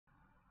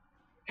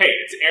Hey,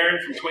 it's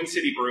Aaron from Twin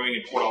City Brewing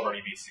in Port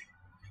Alberni, BC.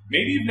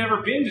 Maybe you've never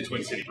been to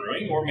Twin City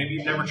Brewing, or maybe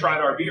you've never tried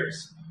our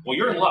beers. Well,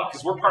 you're in luck,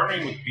 because we're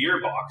partnering with Beer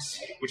Box,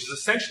 which is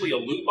essentially a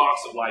loot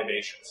box of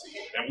libations.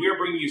 And we are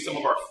bringing you some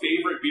of our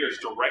favorite beers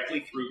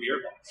directly through Beer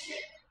Box.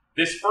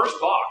 This first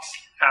box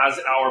has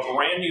our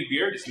brand new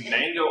beer. It's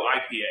Mango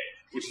IPA,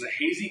 which is a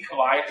hazy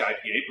Kavaiak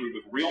IPA brewed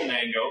with real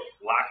mango,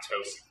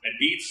 lactose, and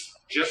beets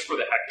just for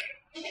the heck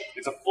of it.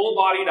 It's a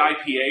full-bodied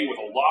IPA with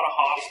a lot of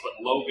hops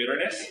but low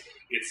bitterness.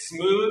 It's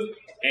smooth,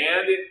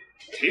 and it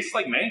tastes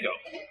like mango.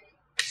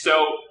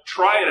 So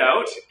try it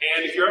out,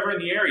 and if you're ever in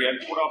the area in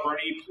Port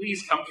Alberni,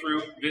 please come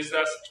through, visit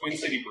us, Twin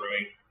City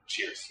Brewing.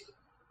 Cheers.